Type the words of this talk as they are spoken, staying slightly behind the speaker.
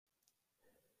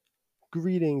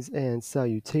Greetings and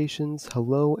salutations.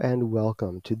 Hello and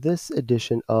welcome to this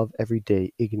edition of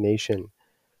Everyday Ignatian.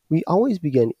 We always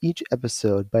begin each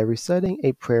episode by reciting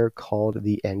a prayer called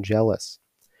the Angelus.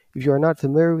 If you are not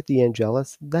familiar with the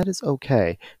Angelus, that is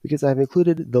okay, because I've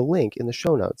included the link in the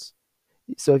show notes.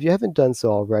 So if you haven't done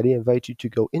so already, I invite you to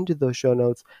go into those show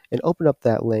notes and open up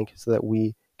that link so that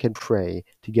we can pray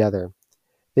together.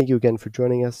 Thank you again for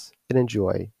joining us and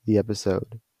enjoy the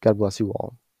episode. God bless you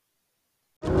all.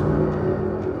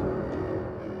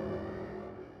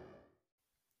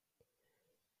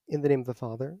 In the name of the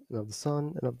Father, and of the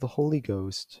Son, and of the Holy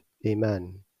Ghost.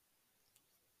 Amen.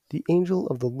 The angel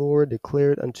of the Lord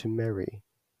declared unto Mary,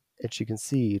 and she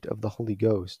conceived of the Holy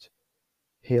Ghost.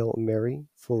 Hail Mary,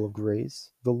 full of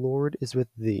grace, the Lord is with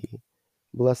thee.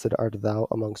 Blessed art thou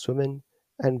amongst women,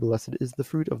 and blessed is the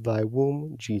fruit of thy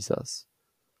womb, Jesus.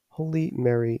 Holy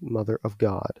Mary, Mother of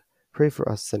God, pray for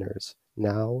us sinners,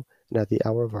 now and at the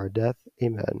hour of our death.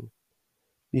 Amen.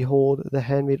 Behold, the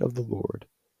handmaid of the Lord.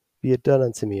 Be it done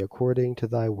unto me according to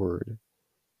thy word.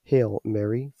 Hail,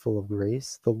 Mary, full of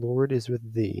grace, the Lord is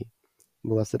with thee.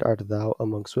 Blessed art thou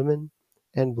amongst women,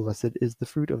 and blessed is the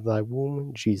fruit of thy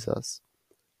womb, Jesus.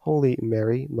 Holy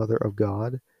Mary, Mother of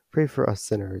God, pray for us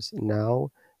sinners,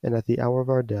 now and at the hour of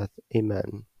our death.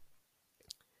 Amen.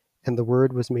 And the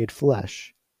Word was made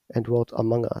flesh, and dwelt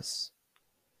among us.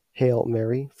 Hail,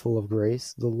 Mary, full of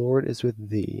grace, the Lord is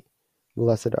with thee.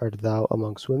 Blessed art thou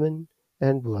amongst women,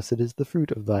 and blessed is the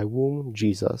fruit of thy womb,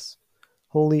 Jesus.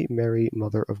 Holy Mary,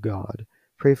 Mother of God,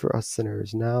 pray for us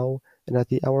sinners now and at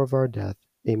the hour of our death.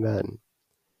 Amen.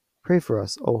 Pray for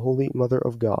us, O Holy Mother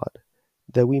of God,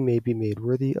 that we may be made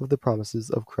worthy of the promises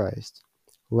of Christ.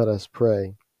 Let us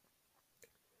pray.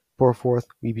 Pour forth,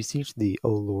 we beseech thee, O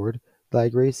Lord, thy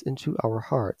grace into our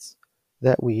hearts,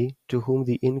 that we, to whom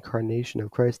the incarnation of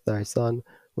Christ thy Son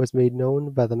was made known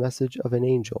by the message of an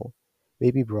angel, may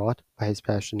be brought, by his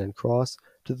passion and cross,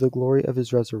 to the glory of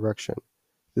his resurrection.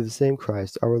 Through the same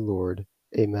Christ our Lord.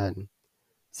 Amen.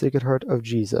 Sacred Heart of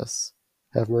Jesus,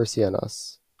 have mercy on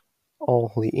us. All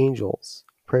holy angels,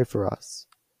 pray for us.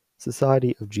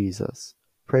 Society of Jesus,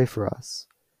 pray for us.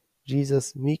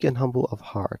 Jesus, meek and humble of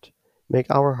heart, make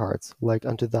our hearts like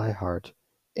unto thy heart.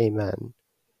 Amen.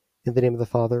 In the name of the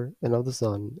Father, and of the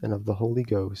Son, and of the Holy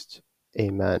Ghost.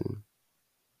 Amen.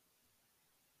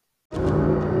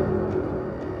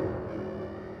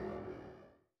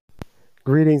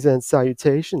 Greetings and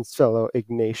salutations, fellow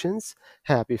Ignatians.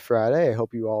 Happy Friday. I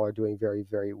hope you all are doing very,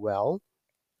 very well.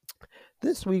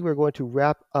 This week we're going to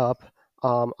wrap up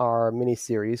our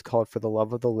mini-series called For the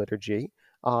Love of the Liturgy.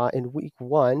 In week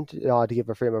one, to give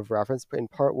a frame of reference, in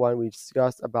part one we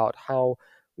talked about how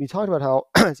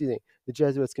excuse me, the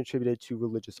Jesuits contributed to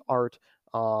religious art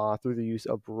through the use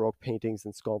of Baroque paintings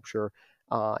and sculpture.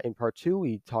 In part two,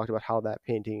 we talked about how that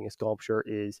painting and sculpture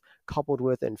is coupled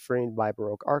with and framed by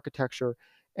Baroque architecture.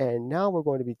 And now we're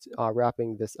going to be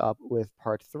wrapping this up with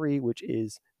part three, which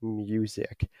is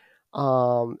music.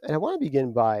 And I want to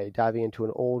begin by diving into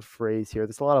an old phrase here.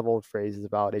 There's a lot of old phrases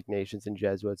about Ignatians and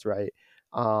Jesuits, right?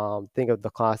 Think of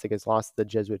the classic as Lost the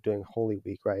Jesuit doing Holy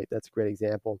Week, right? That's a great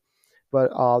example.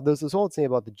 But there's this old saying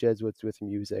about the Jesuits with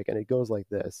music, and it goes like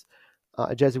this.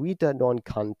 Jesuita non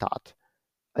cantat.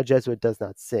 A Jesuit does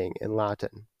not sing in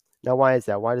Latin. Now, why is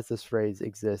that? Why does this phrase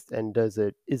exist, and is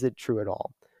it true at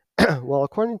all? Well,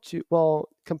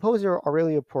 composer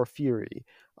Aurelio Porphyry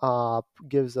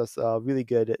gives us a really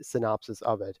good synopsis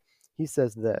of it. He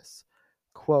says this,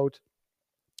 quote,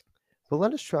 "But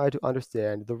let us try to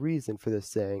understand the reason for this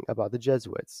saying about the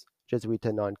Jesuits,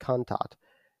 Jesuita non cantat.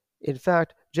 In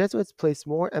fact, Jesuits place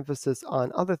more emphasis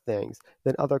on other things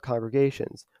than other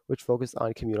congregations, which focus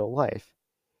on communal life.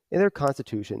 In their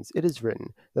constitutions, it is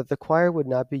written that the choir would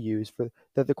not be used for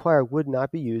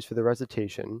the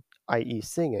recitation, i.e.,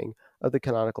 singing, of the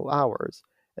canonical hours,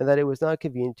 and that it was not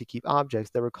convenient to keep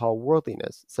objects that recall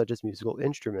worldliness, such as musical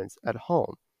instruments, at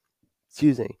home.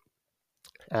 Excuse me,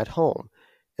 at home,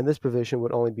 and this provision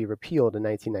would only be repealed in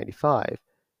 1995.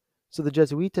 So the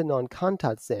Jesuita non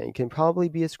cantat saying can probably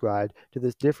be ascribed to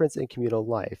this difference in communal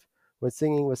life, when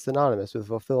singing was synonymous with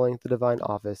fulfilling the divine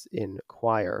office in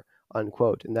choir,"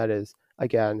 unquote. And that is,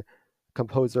 again,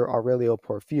 composer Aurelio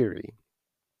Porphyry.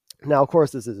 Now, of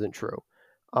course, this isn't true.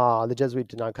 The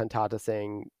Jesuita non cantata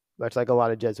saying, much like a lot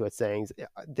of Jesuit sayings,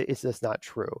 it's just not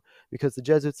true, because the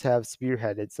Jesuits have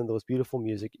spearheaded some of those beautiful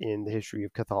music in the history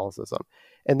of Catholicism.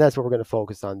 And that's what we're going to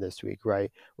focus on this week,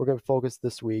 right? We're going to focus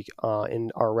this week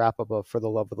in our wrap-up of For the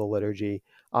Love of the Liturgy.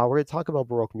 We're going to talk about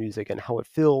Baroque music and how it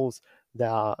fills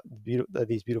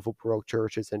these beautiful Baroque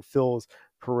churches and fills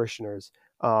parishioners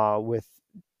with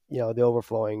the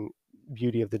overflowing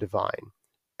beauty of the divine.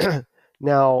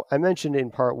 Now, I mentioned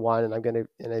in part one, and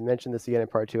I mentioned this again in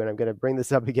part two, and I'm gonna bring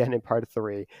this up again in part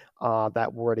three.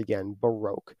 That word again,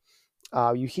 Baroque.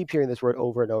 You keep hearing this word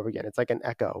over and over again. It's like an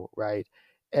echo, right?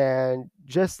 And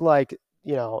just like,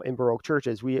 in Baroque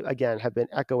churches, we again have been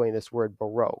echoing this word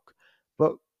Baroque.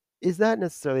 But is that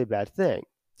necessarily a bad thing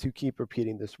to keep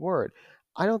repeating this word?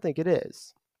 I don't think it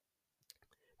is,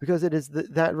 because it is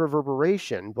that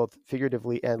reverberation, both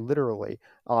figuratively and literally,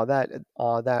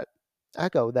 that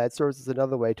echo that serves as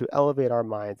another way to elevate our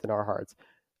minds and our hearts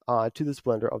to the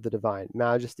splendor of the divine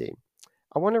majesty.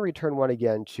 I want to return one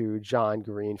again to John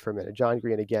Green for a minute. John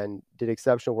Green, again, did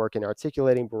exceptional work in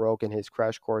articulating Baroque in his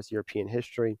Crash Course European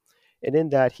History. And in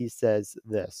that, he says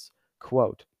this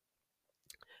quote,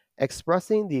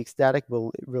 expressing the ecstatic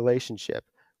relationship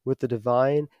with the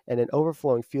divine and an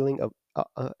overflowing feeling of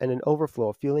and an overflow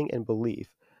of feeling and belief.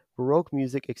 Baroque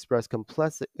music expressed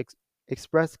complexity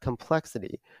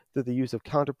through the use of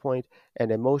counterpoint and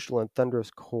emotional and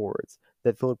thunderous chords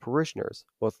that filled parishioners,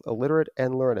 both illiterate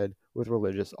and learned, with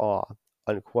religious awe.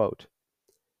 Unquote.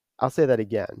 I'll say that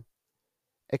again.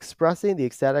 Expressing the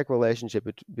ecstatic relationship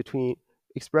between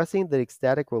expressing the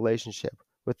ecstatic relationship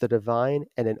with the divine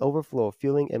and an overflow of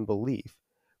feeling and belief.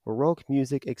 Baroque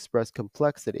music expressed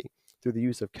complexity through the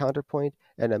use of counterpoint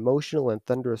and emotional and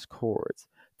thunderous chords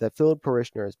that filled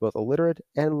parishioners, both illiterate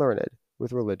and learned,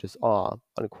 with religious awe.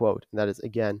 Unquote. And that is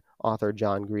again author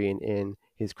John Green in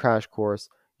his Crash Course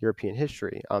European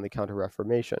History on the Counter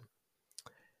Reformation.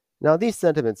 Now, these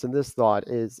sentiments and this thought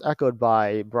is echoed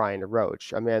by Brian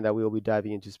Roach, a man that we will be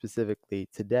diving into specifically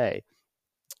today.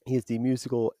 He is the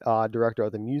musical director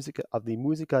of the Musica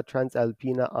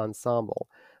Transalpina Ensemble.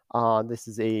 This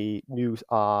is a new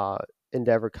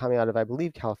endeavor coming out of, I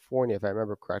believe, California, if I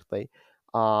remember correctly.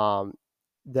 And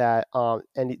that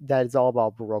is all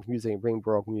about Baroque music and bringing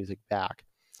Baroque music back.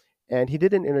 And he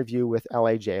did an interview with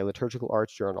LAJ, Liturgical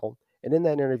Arts Journal, and in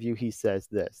that interview he says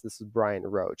this. This is Brian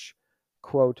Roach,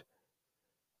 quote,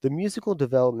 the musical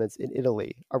developments in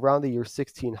Italy around the year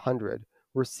 1600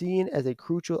 were seen as a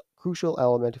crucial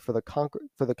element for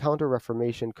the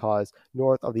Counter-Reformation cause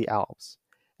north of the Alps,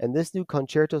 and this new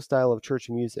concerto style of church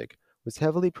music was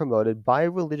heavily promoted by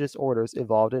religious orders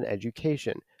involved in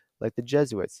education, like the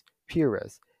Jesuits,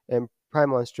 Piarists, and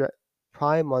Premonstrantians.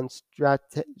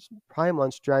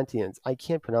 I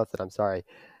can't pronounce that, I'm sorry,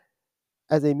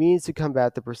 as a means to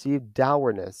combat the perceived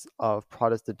dourness of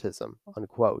Protestantism,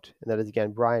 unquote. And that is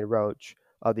again Brian Roach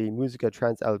of the Musica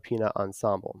Transalpina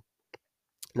Ensemble.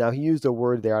 Now, he used a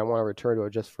word there, I want to return to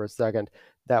it just for a second,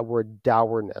 that word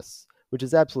dourness, which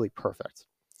is absolutely perfect.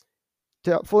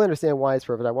 To fully understand why it's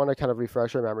perfect, I want to kind of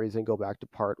refresh our memories and go back to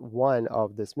part one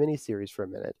of this mini-series for a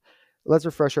minute. Let's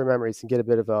refresh our memories and get a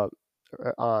bit of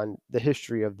on the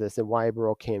history of this and why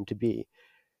Baroque came to be.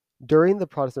 During the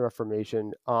Protestant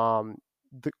Reformation,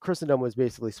 the Christendom was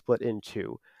basically split in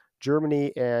two.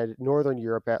 Germany and Northern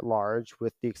Europe at large,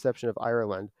 with the exception of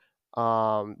Ireland,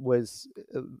 fell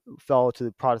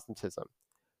to Protestantism.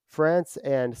 France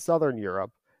and Southern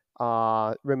Europe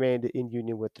remained in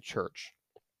union with the Church.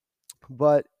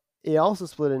 But it also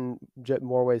split in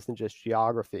more ways than just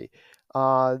geography.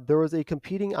 There was a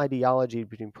competing ideology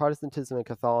between Protestantism and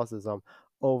Catholicism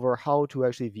over how to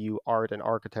actually view art and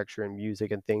architecture and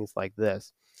music and things like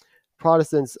this.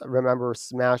 Protestants, remember,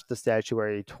 smashed the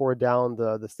statuary, tore down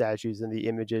the statues and the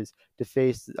images,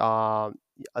 defaced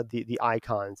the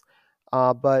icons.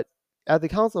 But at the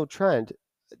Council of Trent,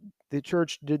 the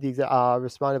church did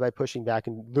responded by pushing back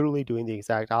and literally doing the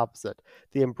exact opposite.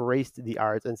 They embraced the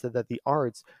arts and said that the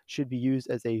arts should be used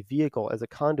as a vehicle, as a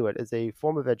conduit, as a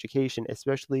form of education,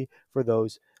 especially for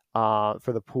those for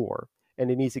the poor. And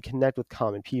it needs to connect with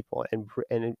common people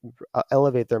and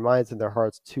elevate their minds and their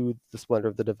hearts to the splendor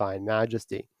of the divine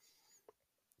majesty.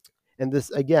 And this,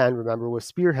 again, remember,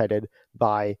 was spearheaded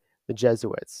by the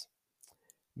Jesuits.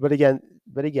 But again,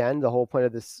 the whole point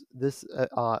of this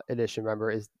edition, remember,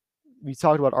 is we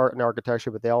talked about art and architecture,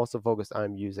 but they also focused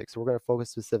on music. So we're going to focus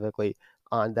specifically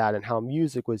on that and how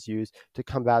music was used to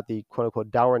combat the quote unquote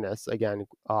dourness, again,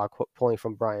 pulling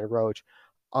from Brian Roach,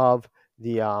 of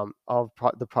the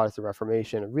Protestant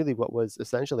Reformation, and really what was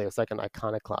essentially a second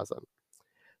iconoclasm.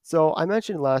 So I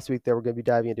mentioned last week that we're going to be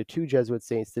diving into two Jesuit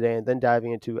saints today, and then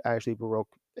diving into actually Baroque,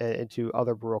 into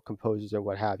other Baroque composers and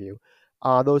what have you.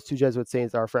 Those two Jesuit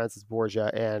saints are Francis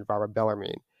Borgia and Robert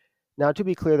Bellarmine. Now, to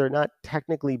be clear, they're not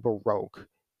technically Baroque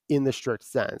in the strict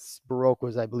sense. Baroque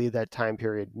was, I believe, that time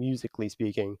period, musically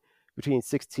speaking, between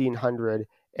 1600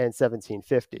 and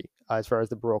 1750, as far as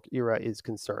the Baroque era is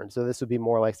concerned. So this would be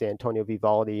more like, say, Antonio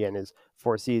Vivaldi and his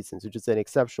Four Seasons, which is an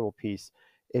exceptional piece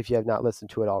if you have not listened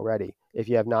to it already. If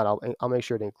you have not, I'll make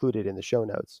sure to include it in the show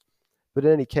notes. But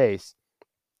in any case,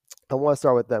 I want to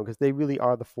start with them because they really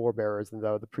are the forebearers and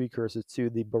the precursors to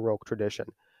the Baroque tradition.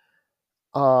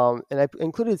 And I've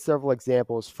included several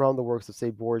examples from the works of, say,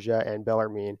 Borgia and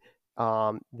Bellarmine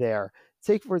there.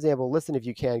 Take, for example, listen if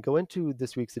you can, go into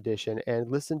this week's edition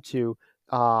and listen to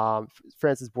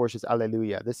Francis Borgia's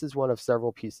Alleluia. This is one of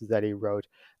several pieces that he wrote.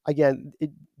 Again,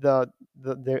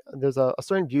 there's a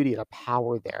certain beauty and a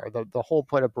power there. The whole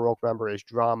point of Baroque, remember, is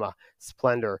drama,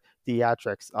 splendor,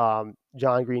 theatrics.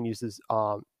 John Green uses,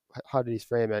 how did he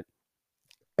frame it?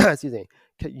 Excuse me,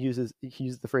 he uses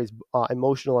the phrase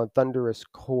emotional and thunderous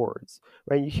chords,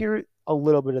 right? You hear a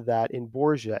little bit of that in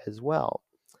Borgia as well.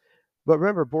 But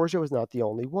remember, Borgia was not the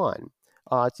only one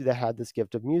that had this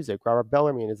gift of music. Robert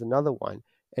Bellarmine is another one.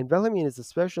 And Bellarmine is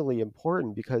especially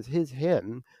important because his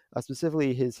hymn,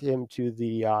 specifically his hymn to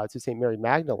Saint Mary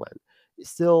Magdalene, is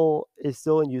still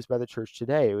in use by the church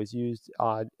today. It was used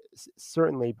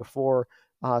certainly before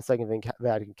Second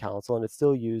Vatican Council, and it's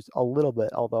still used a little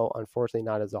bit, although unfortunately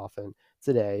not as often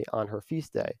today on her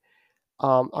feast day.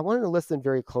 I wanted to listen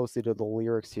very closely to the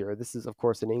lyrics here. This is, of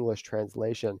course, an English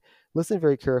translation. Listen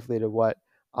very carefully to what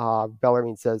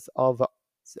Bellarmine says of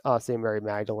St. Mary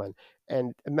Magdalene,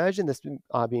 and imagine this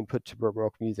being put to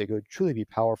Baroque music. It would truly be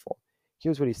powerful.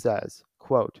 Here's what he says,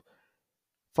 quote,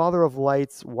 Father of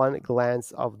lights, one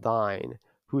glance of thine,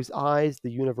 whose eyes the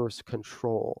universe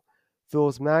control,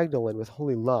 fills Magdalene with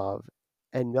holy love,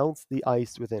 and melts the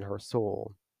ice within her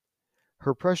soul.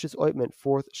 Her precious ointment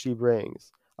forth she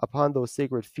brings, upon those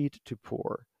sacred feet to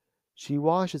pour. She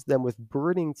washes them with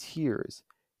burning tears,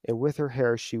 and with her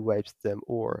hair she wipes them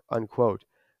o'er. Unquote.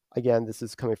 Again, this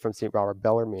is coming from St. Robert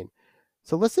Bellarmine.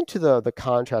 So listen to the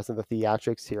contrast and the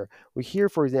theatrics here. We hear,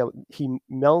 for example, he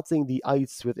melting the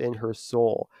ice within her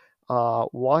soul,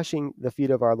 washing the feet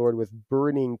of our Lord with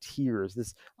burning tears.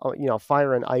 This,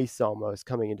 fire and ice almost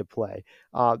coming into play.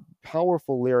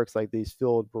 Powerful lyrics like these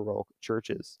filled Baroque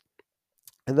churches.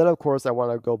 And then, of course, I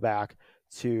want to go back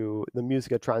to the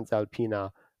Musica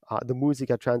Transalpina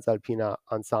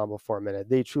ensemble for a minute.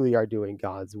 They truly are doing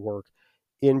God's work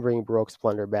in bringing Baroque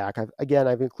splendor back.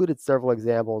 I've included several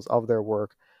examples of their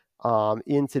work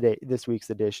in this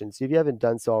week's edition. So if you haven't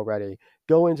done so already,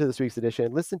 go into this week's edition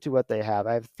and listen to what they have.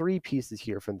 I have three pieces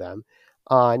here from them,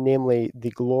 namely the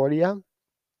Gloria.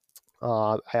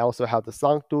 I also have the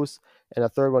Sanctus and a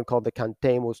third one called the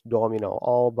Cantemus Domino,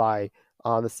 all by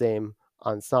the same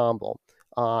ensemble.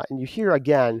 And you hear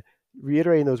again,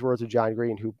 reiterating those words of John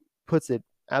Green, who puts it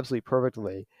absolutely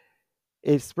perfectly,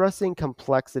 expressing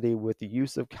complexity with the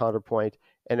use of counterpoint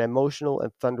and emotional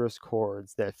and thunderous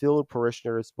chords that filled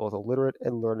parishioners, both illiterate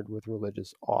and learned, with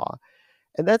religious awe.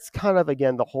 And that's kind of,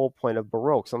 again, the whole point of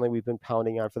Baroque, something we've been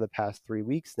pounding on for the past 3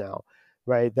 weeks now,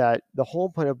 right? That the whole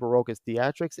point of Baroque is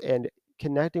theatrics and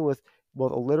connecting with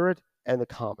both illiterate and the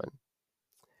common.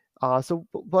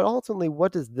 But ultimately,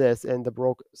 what does this and the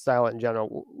Baroque style in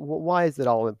general, why is it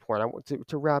all important? I want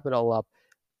to wrap it all up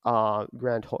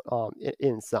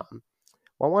in sum.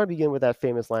 Well, I want to begin with that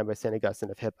famous line by St.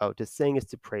 Augustine of Hippo, to sing is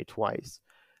to pray twice.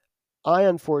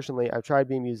 I've tried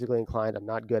being musically inclined. I'm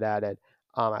not good at it.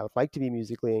 I would like to be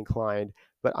musically inclined,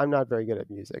 but I'm not very good at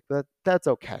music. But that's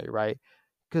okay, right?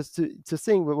 Because to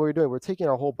sing, what we're doing, we're taking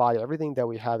our whole body, everything that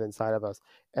we have inside of us,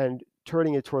 and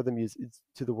turning it toward the music,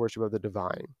 to the worship of the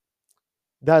divine.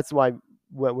 That's why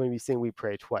when we sing, we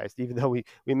pray twice, even though we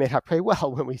may not pray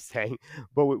well when we sing,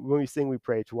 but when we sing, we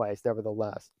pray twice,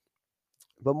 nevertheless.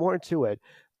 But more to it,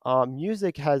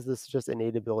 music has this just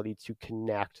innate ability to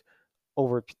connect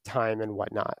over time and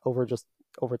whatnot, over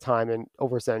time and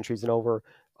over centuries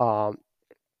um,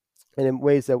 and in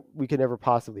ways that we could never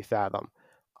possibly fathom.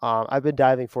 I've been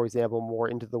diving, for example, more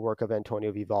into the work of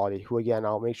Antonio Vivaldi, who, again,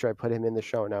 I'll make sure I put him in the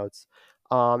show notes.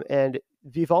 And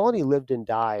Vivaldi lived and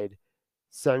died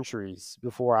centuries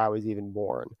before I was even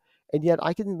born. And yet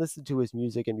I can listen to his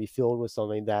music and be filled with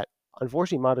something that,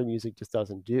 unfortunately, modern music just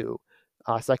doesn't do.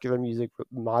 Secular music,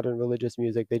 modern religious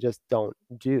music, they just don't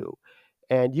do.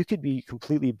 And you could be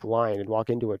completely blind and walk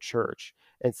into a church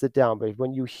and sit down, but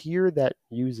when you hear that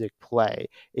music play,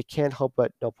 it can't help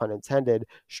but, no pun intended,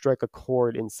 strike a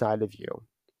chord inside of you,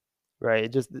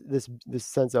 right? Just this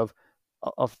sense of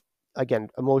again,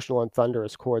 emotional and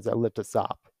thunderous chords that lift us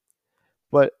up.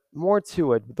 But more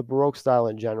to it, the Baroque style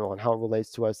in general and how it relates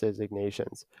to us as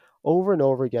Ignatians. Over and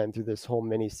over again through this whole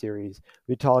mini series,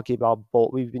 we talk about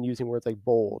bold. We've been using words like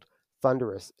bold,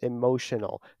 thunderous,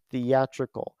 emotional,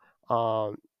 theatrical,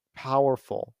 um,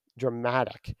 powerful,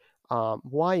 dramatic.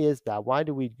 Why is that? Why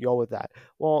do we go with that?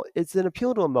 Well, it's an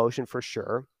appeal to emotion for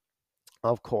sure,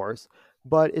 of course,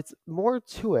 but it's more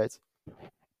to it,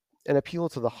 an appeal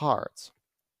to the heart.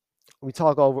 we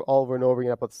talk over and over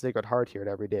again about the Sacred Heart here at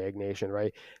Everyday Ignatian,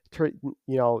 right?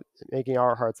 Making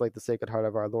our hearts like the Sacred Heart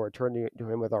of our Lord, turning to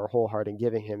Him with our whole heart and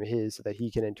giving Him His, so that He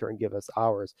can in turn give us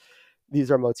ours. These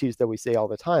are motifs that we say all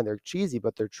the time. They're cheesy,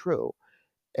 but they're true.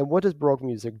 And what does Baroque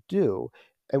music do?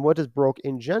 And what does Baroque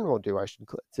in general do? I should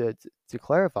to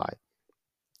clarify.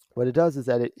 What it does is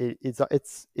that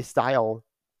it's a style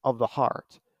of the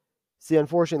heart. See,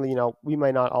 unfortunately, we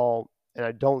might not all, and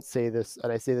I don't say this,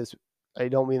 and I say this, I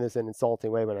don't mean this in an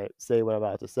insulting way when I say what I'm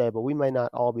about to say, but we might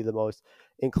not all be the most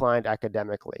inclined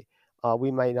academically.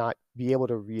 We might not be able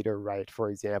to read or write, for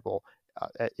example,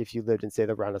 if you lived in, say,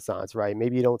 the Renaissance, right?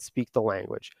 Maybe you don't speak the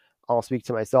language. I'll speak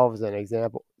to myself as an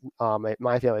example.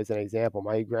 My family as an example.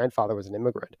 My grandfather was an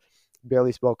immigrant,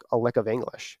 barely spoke a lick of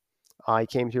English. He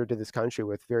came here to this country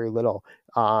with very little,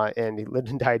 and he lived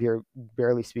and died here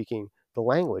barely speaking the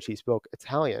language. He spoke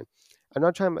Italian. I'm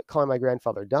not trying to call my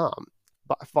grandfather dumb,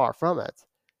 but far from it.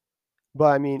 But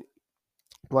I mean,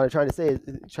 what I'm trying to say is,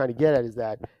 trying to get at is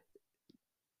that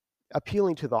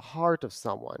appealing to the heart of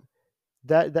someone,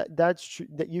 that's true,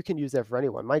 that you can use that for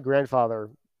anyone. My grandfather,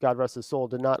 God rest his soul,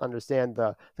 did not understand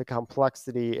the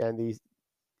complexity and the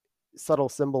subtle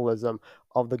symbolism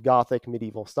of the Gothic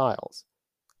medieval styles.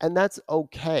 And that's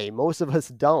okay. Most of us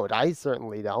don't. I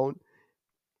certainly don't.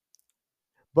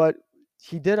 But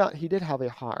he did have a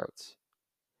heart,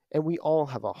 and we all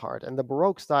have a heart. And the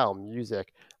Baroque style,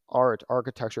 music, art,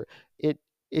 architecture, it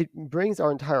brings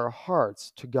our entire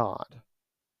hearts to God.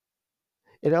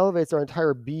 It elevates our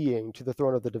entire being to the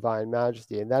throne of the divine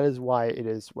majesty, and that is why it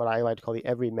is what I like to call the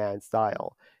everyman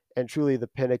style, and truly the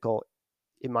pinnacle,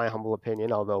 in my humble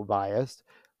opinion, although biased,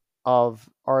 of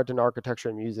art and architecture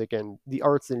and music and the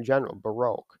arts in general,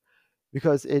 Baroque,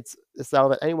 because it's a style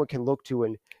that anyone can look to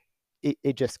and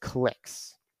it just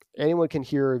clicks. Anyone can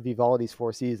hear Vivaldi's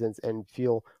Four Seasons and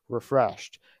feel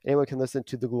refreshed. Anyone can listen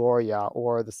to the Gloria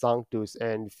or the Sanctus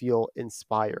and feel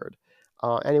inspired.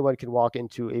 Anyone can walk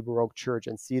into a Baroque church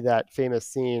and see that famous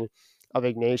scene of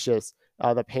Ignatius,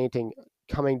 the painting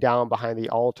coming down behind the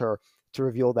altar to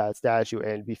reveal that statue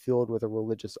and be filled with a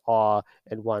religious awe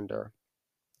and wonder.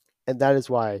 And that is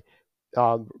why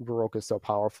Baroque is so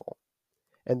powerful.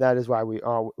 And that is why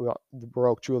the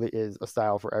Baroque truly is a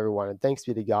style for everyone. And thanks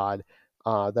be to God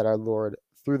that our Lord,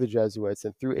 through the Jesuits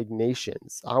and through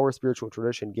Ignatians, our spiritual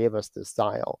tradition, gave us this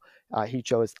style. He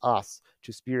chose us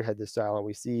to spearhead this style, and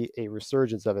we see a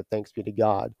resurgence of it. Thanks be to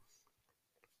God.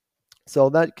 So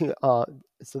that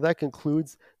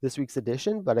concludes this week's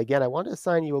edition. But again, I want to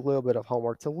assign you a little bit of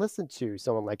homework to listen to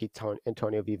someone like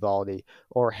Antonio Vivaldi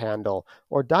or Handel,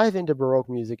 or dive into Baroque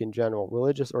music in general,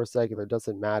 religious or secular,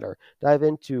 doesn't matter. Dive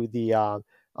into the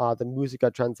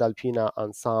Musica Transalpina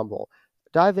ensemble.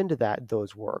 Dive into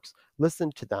those works.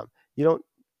 Listen to them. You don't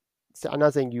I'm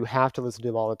not saying you have to listen to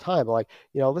them all the time, but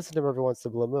listen to them every once in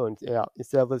a blue moon.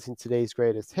 Instead of listening to today's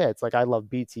greatest hits, like I love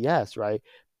BTS, right?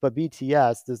 But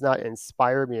BTS does not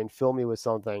inspire me and fill me with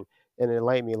something and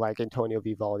enlighten me like Antonio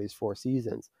Vivaldi's Four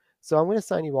Seasons. So I'm going to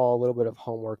assign you all a little bit of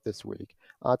homework this week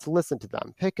to listen to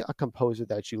them. Pick a composer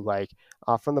that you like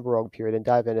from the Baroque period and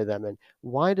dive into them. And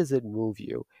why does it move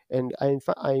you? And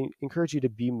I encourage you to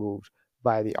be moved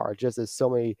by the art, just as so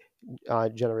many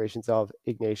generations of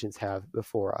Ignatians have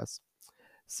before us.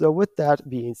 So, with that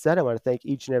being said, I want to thank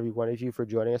each and every one of you for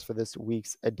joining us for this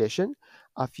week's edition.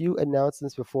 A few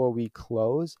announcements before we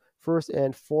close. First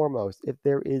and foremost, if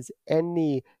there is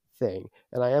anything,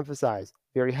 and I emphasize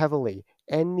very heavily,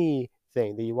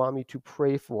 anything that you want me to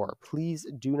pray for, please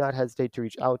do not hesitate to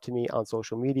reach out to me on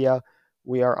social media.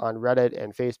 We are on Reddit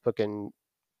and Facebook and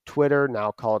Twitter,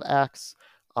 now called X,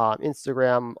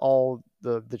 Instagram, all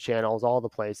the channels, all the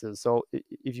places. So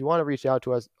if you want to reach out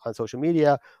to us on social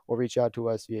media or reach out to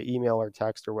us via email or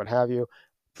text or what have you,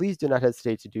 please do not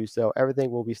hesitate to do so.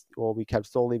 Everything will be kept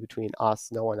solely between us,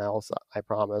 no one else, I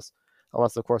promise.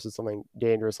 Unless, of course, it's something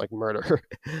dangerous like murder.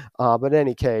 But in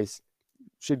any case,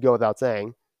 should go without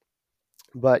saying.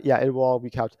 But yeah, it will all be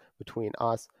kept between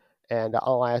us. And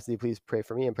I'll ask you, please pray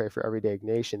for me and pray for Everyday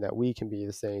Ignatian that we can be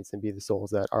the saints and be the souls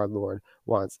that our Lord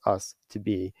wants us to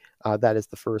be. That is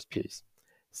the first piece.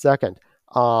 Second,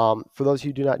 for those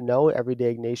who do not know,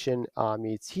 Everyday Ignatian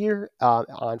meets here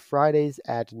on Fridays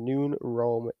at noon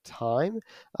Rome time.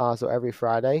 So every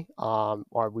Friday,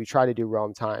 or we try to do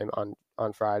Rome time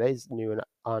on Fridays, noon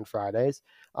on Fridays.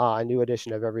 A new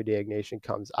edition of Everyday Ignatian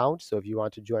comes out. So if you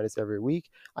want to join us every week,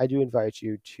 I do invite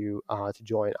you to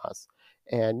join us.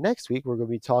 And next week, we're going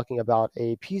to be talking about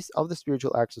a piece of the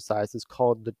spiritual exercises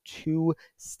called the two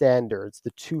standards,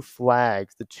 the two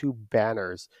flags, the two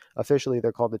banners. Officially,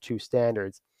 they're called the two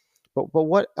standards. But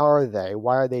what are they?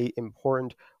 Why are they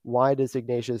important? Why does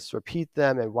Ignatius repeat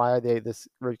them? And why are they this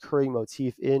recurring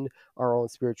motif in our own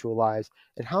spiritual lives?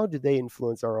 And how do they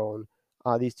influence our own,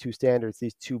 these two standards,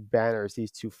 these two banners,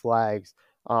 these two flags,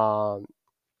 um,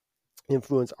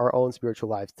 influence our own spiritual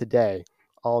lives today,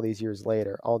 all these years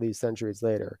later, all these centuries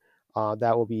later?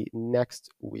 That will be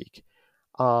next week.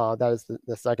 That is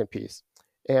the second piece.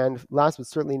 And last but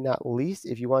certainly not least,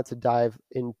 if you want to dive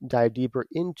deeper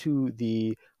into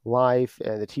the life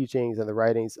and the teachings and the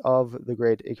writings of the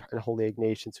great and holy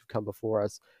Ignatians who've come before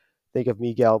us, think of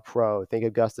Miguel Pro. Think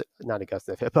of not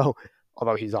Augustine of Hippo,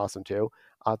 although he's awesome too.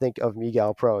 Think of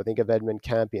Miguel Pro. Think of Edmund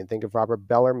Campion. Think of Robert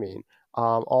Bellarmine.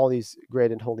 All these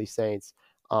great and holy saints.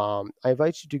 I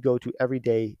invite you to go to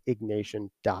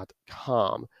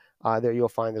everydayignatian.com. There you'll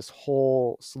find this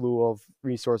whole slew of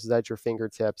resources at your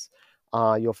fingertips.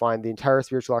 You'll find the entire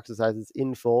spiritual exercises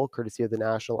in full, courtesy of the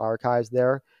National Archives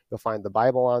there. You'll find the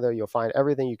Bible on there. You'll find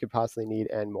everything you could possibly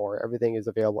need and more. Everything is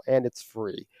available and it's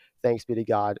free. Thanks be to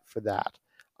God for that.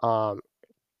 Um,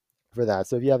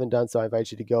 So if you haven't done so, I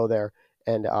invite you to go there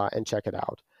and check it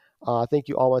out. Thank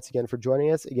you all once again for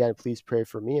joining us. Again, please pray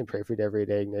for me and pray for the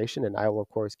Everyday Nation, and I will of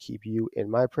course keep you in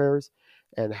my prayers.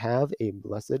 And have a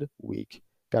blessed week.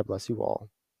 God bless you all.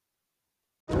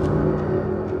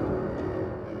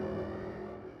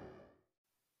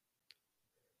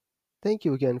 Thank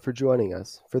you again for joining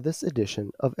us for this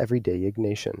edition of Everyday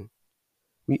Ignatian.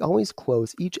 We always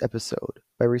close each episode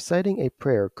by reciting a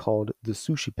prayer called the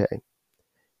Suscipe.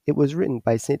 It was written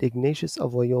by St. Ignatius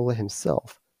of Loyola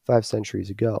himself 5 centuries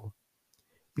ago.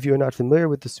 If you are not familiar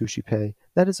with the Suscipe,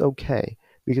 that is okay,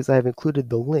 because I have included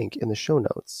the link in the show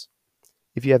notes.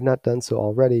 If you have not done so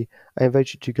already, I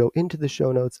invite you to go into the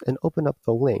show notes and open up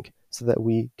the link so that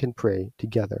we can pray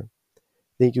together.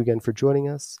 Thank you again for joining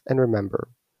us, and remember,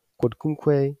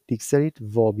 quodcunque dixerit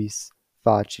vobis,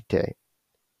 facite.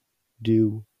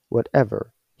 Do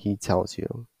whatever he tells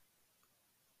you.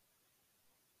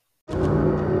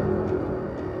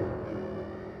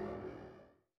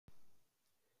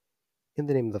 In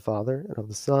the name of the Father, and of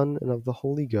the Son, and of the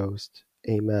Holy Ghost.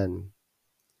 Amen.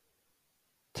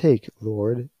 Take,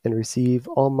 Lord, and receive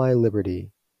all my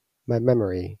liberty, my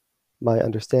memory, my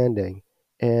understanding,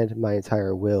 and my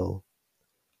entire will,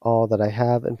 all that I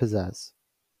have and possess.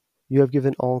 You have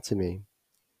given all to me.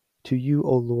 To you,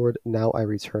 O Lord, now I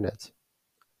return it.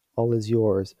 All is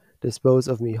yours. Dispose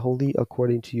of me wholly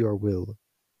according to your will.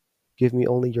 Give me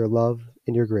only your love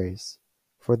and your grace,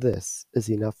 for this is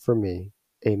enough for me.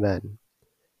 Amen.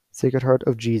 Sacred Heart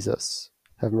of Jesus,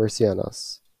 have mercy on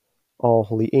us. All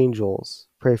holy angels,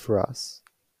 pray for us.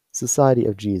 Society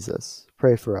of Jesus,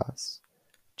 pray for us.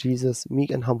 Jesus,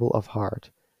 meek and humble of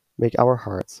heart, make our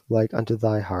hearts like unto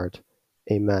thy heart.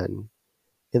 Amen.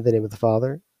 In the name of the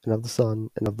Father, and of the Son,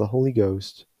 and of the Holy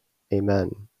Ghost.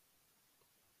 Amen.